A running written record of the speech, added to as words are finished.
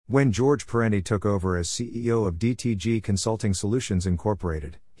When George Parente took over as CEO of DTG Consulting Solutions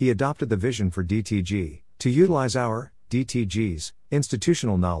Incorporated, he adopted the vision for DTG to utilize our, DTG's,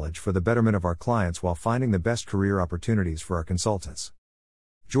 institutional knowledge for the betterment of our clients while finding the best career opportunities for our consultants.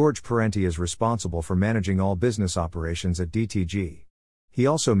 George Parente is responsible for managing all business operations at DTG. He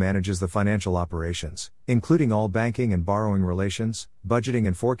also manages the financial operations, including all banking and borrowing relations, budgeting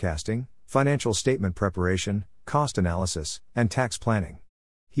and forecasting, financial statement preparation, cost analysis, and tax planning.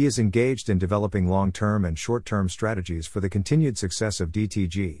 He is engaged in developing long-term and short-term strategies for the continued success of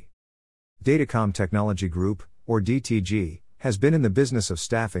DTG. Datacom Technology Group, or DTG, has been in the business of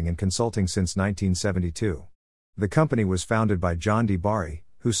staffing and consulting since 1972. The company was founded by John D. Barry,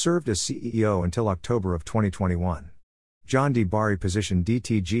 who served as CEO until October of 2021. John D. Barry positioned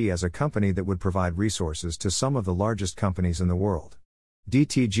DTG as a company that would provide resources to some of the largest companies in the world.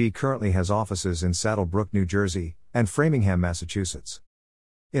 DTG currently has offices in Saddlebrook, New Jersey, and Framingham, Massachusetts.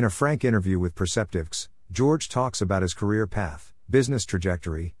 In a frank interview with Perceptives, George talks about his career path, business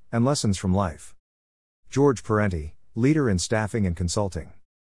trajectory, and lessons from life. George Parente, leader in staffing and consulting.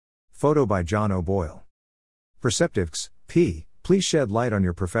 Photo by John O'Boyle. Perceptives, P. Please shed light on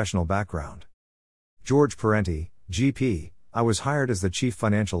your professional background. George Parente, GP, I was hired as the Chief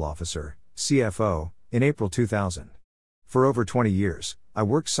Financial Officer, CFO, in April 2000. For over 20 years, I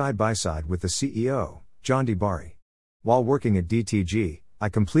worked side by side with the CEO, John D. Barry. While working at DTG, I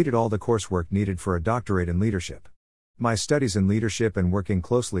completed all the coursework needed for a doctorate in leadership. My studies in leadership and working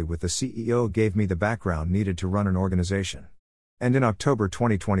closely with the CEO gave me the background needed to run an organization. And in October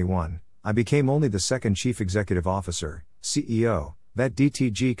 2021, I became only the second Chief Executive Officer, CEO, that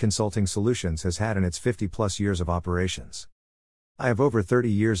DTG Consulting Solutions has had in its 50-plus years of operations. I have over 30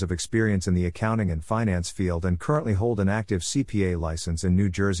 years of experience in the accounting and finance field and currently hold an active CPA license in New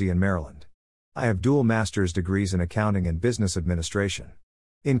Jersey and Maryland. I have dual master's degrees in accounting and business administration.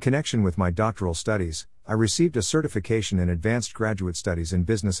 In connection with my doctoral studies, I received a certification in advanced graduate studies in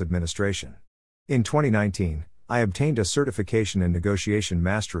business administration. In 2019, I obtained a certification in negotiation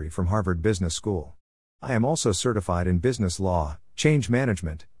mastery from Harvard Business School. I am also certified in business law, change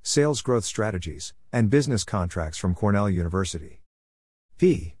management, sales growth strategies, and business contracts from Cornell University.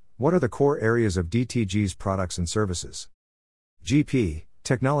 P. What are the core areas of DTG's products and services? GP.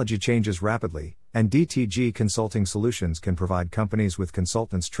 Technology changes rapidly, and DTG Consulting Solutions can provide companies with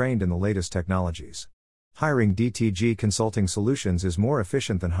consultants trained in the latest technologies. Hiring DTG Consulting Solutions is more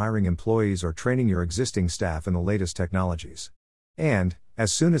efficient than hiring employees or training your existing staff in the latest technologies. And,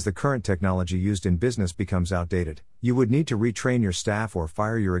 as soon as the current technology used in business becomes outdated, you would need to retrain your staff or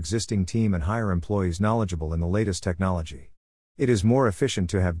fire your existing team and hire employees knowledgeable in the latest technology. It is more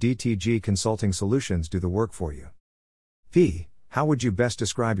efficient to have DTG Consulting Solutions do the work for you. P. How would you best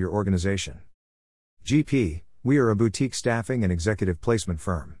describe your organization? GP, we are a boutique staffing and executive placement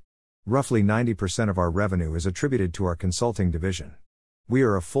firm. Roughly 90% of our revenue is attributed to our consulting division. We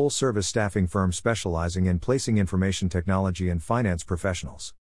are a full-service staffing firm specializing in placing information technology and finance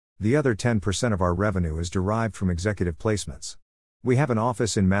professionals. The other 10% of our revenue is derived from executive placements. We have an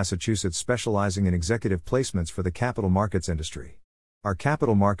office in Massachusetts specializing in executive placements for the capital markets industry. Our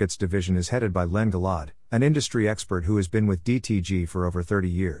capital markets division is headed by Len Gilad, an industry expert who has been with DTG for over 30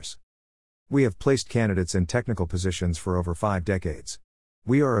 years. We have placed candidates in technical positions for over 5 decades.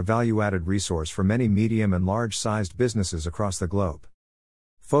 We are a value-added resource for many medium and large-sized businesses across the globe.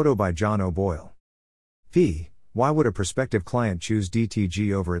 Photo by John O'Boyle. P. Why would a prospective client choose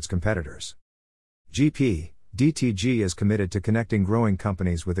DTG over its competitors? GP, DTG is committed to connecting growing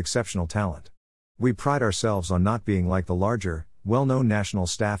companies with exceptional talent. We pride ourselves on not being like the larger, well-known national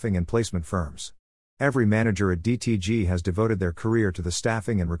staffing and placement firms. Every manager at DTG has devoted their career to the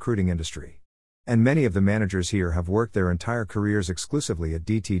staffing and recruiting industry. And many of the managers here have worked their entire careers exclusively at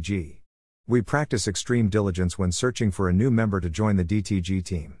DTG. We practice extreme diligence when searching for a new member to join the DTG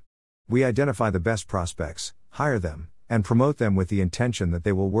team. We identify the best prospects, hire them, and promote them with the intention that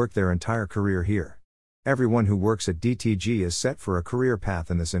they will work their entire career here. Everyone who works at DTG is set for a career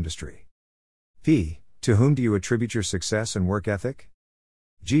path in this industry. P. To whom do you attribute your success and work ethic?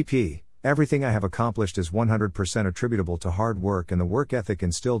 GP. Everything I have accomplished is 100% attributable to hard work and the work ethic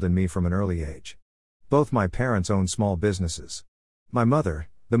instilled in me from an early age. Both my parents owned small businesses. My mother,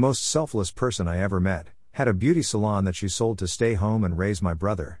 the most selfless person I ever met, had a beauty salon that she sold to stay home and raise my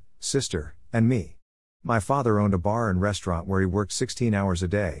brother, sister, and me. My father owned a bar and restaurant where he worked 16 hours a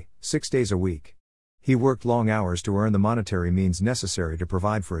day, 6 days a week. He worked long hours to earn the monetary means necessary to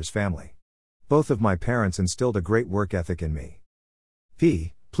provide for his family. Both of my parents instilled a great work ethic in me.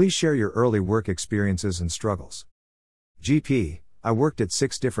 P. Please share your early work experiences and struggles. GP. I worked at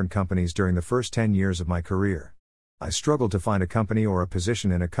 6 different companies during the first 10 years of my career. I struggled to find a company or a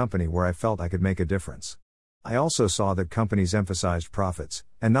position in a company where I felt I could make a difference. I also saw that companies emphasized profits,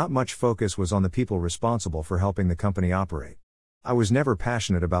 and not much focus was on the people responsible for helping the company operate. I was never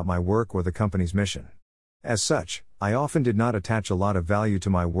passionate about my work or the company's mission. As such, I often did not attach a lot of value to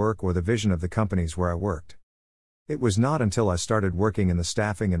my work or the vision of the companies where I worked. It was not until I started working in the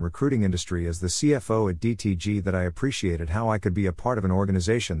staffing and recruiting industry as the CFO at DTG that I appreciated how I could be a part of an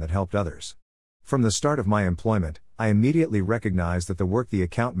organization that helped others. From the start of my employment, I immediately recognized that the work the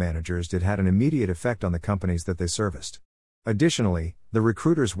account managers did had an immediate effect on the companies that they serviced. Additionally, the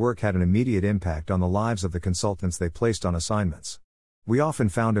recruiters' work had an immediate impact on the lives of the consultants they placed on assignments. We often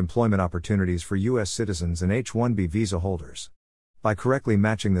found employment opportunities for U.S. citizens and H-1B visa holders. By correctly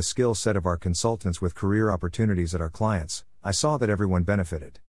matching the skill set of our consultants with career opportunities at our clients, I saw that everyone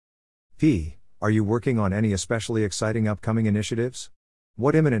benefited. P. Are you working on any especially exciting upcoming initiatives?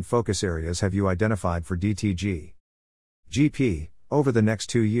 What imminent focus areas have you identified for DTG? GP. Over the next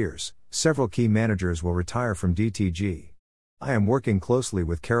 2 years, several key managers will retire from DTG. I am working closely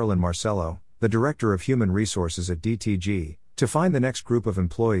with Carolyn Marcello, the Director of Human Resources at DTG, to find the next group of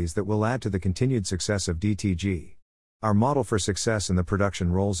employees that will add to the continued success of DTG. Our model for success in the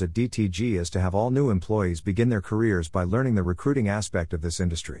production roles at DTG is to have all new employees begin their careers by learning the recruiting aspect of this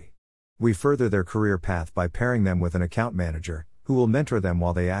industry. We further their career path by pairing them with an account manager, who will mentor them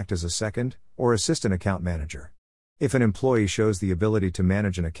while they act as a second or assistant account manager. If an employee shows the ability to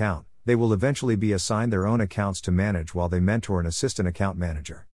manage an account, they will eventually be assigned their own accounts to manage while they mentor an assistant account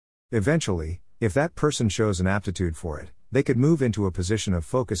manager. Eventually, if that person shows an aptitude for it, they could move into a position of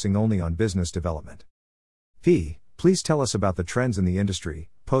focusing only on business development. P. Please tell us about the trends in the industry,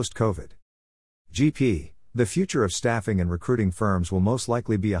 post-COVID. GP. The future of staffing and recruiting firms will most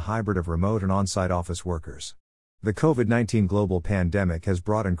likely be a hybrid of remote and on-site office workers. The COVID-19 global pandemic has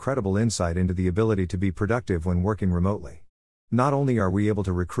brought incredible insight into the ability to be productive when working remotely. Not only are we able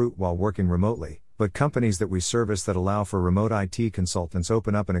to recruit while working remotely, but companies that we service that allow for remote IT consultants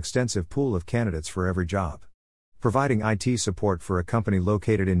open up an extensive pool of candidates for every job. Providing IT support for a company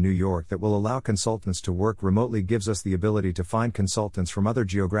located in New York that will allow consultants to work remotely gives us the ability to find consultants from other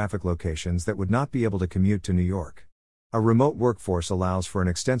geographic locations that would not be able to commute to New York. A remote workforce allows for an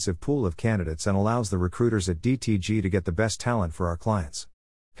extensive pool of candidates and allows the recruiters at DTG to get the best talent for our clients.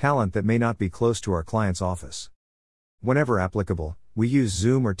 Talent that may not be close to our client's office. Whenever applicable, we use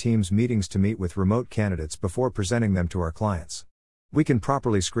Zoom or Teams meetings to meet with remote candidates before presenting them to our clients. We can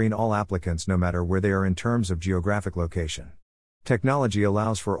properly screen all applicants no matter where they are in terms of geographic location. Technology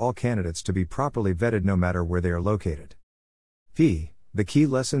allows for all candidates to be properly vetted no matter where they are located. P. The key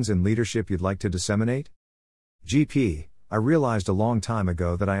lessons in leadership you'd like to disseminate? GP. I realized a long time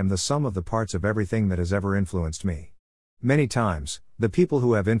ago that I am the sum of the parts of everything that has ever influenced me. Many times, the people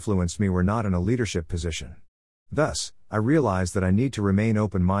who have influenced me were not in a leadership position. Thus, I realized that I need to remain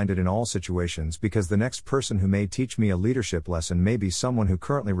open-minded in all situations because the next person who may teach me a leadership lesson may be someone who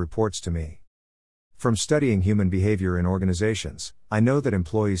currently reports to me. From studying human behavior in organizations, I know that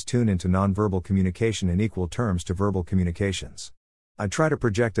employees tune into nonverbal communication in equal terms to verbal communications. I try to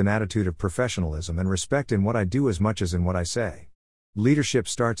project an attitude of professionalism and respect in what I do as much as in what I say. Leadership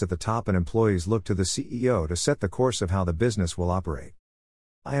starts at the top and employees look to the CEO to set the course of how the business will operate.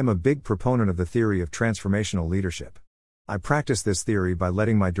 I am a big proponent of the theory of transformational leadership. I practice this theory by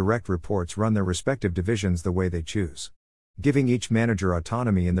letting my direct reports run their respective divisions the way they choose. Giving each manager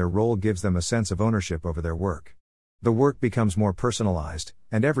autonomy in their role gives them a sense of ownership over their work. The work becomes more personalized,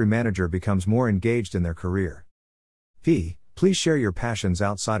 and every manager becomes more engaged in their career. P. Please share your passions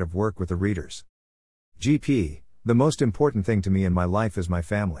outside of work with the readers. GP. The most important thing to me in my life is my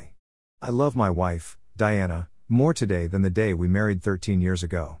family. I love my wife, Diana, more today than the day we married 13 years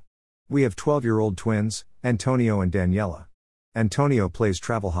ago. We have 12-year-old twins, Antonio and Daniela. Antonio plays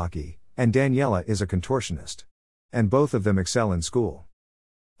travel hockey, and Daniela is a contortionist. And both of them excel in school.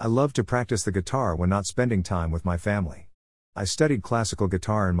 I love to practice the guitar when not spending time with my family. I studied classical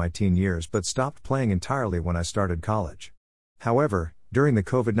guitar in my teen years but stopped playing entirely when I started college. However, during the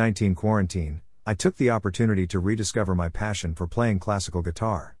COVID-19 quarantine, I took the opportunity to rediscover my passion for playing classical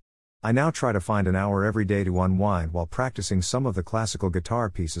guitar. I now try to find an hour every day to unwind while practicing some of the classical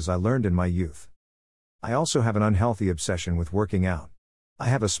guitar pieces I learned in my youth. I also have an unhealthy obsession with working out. I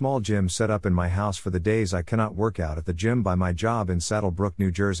have a small gym set up in my house for the days I cannot work out at the gym by my job in Saddlebrook,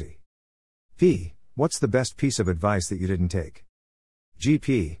 New Jersey. P. What's the best piece of advice that you didn't take?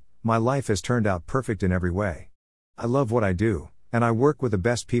 GP. My life has turned out perfect in every way. I love what I do, and I work with the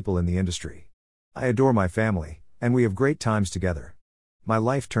best people in the industry. I adore my family, and we have great times together. My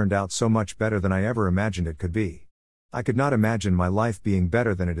life turned out so much better than I ever imagined it could be. I could not imagine my life being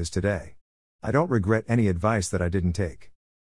better than it is today. I don't regret any advice that I didn't take.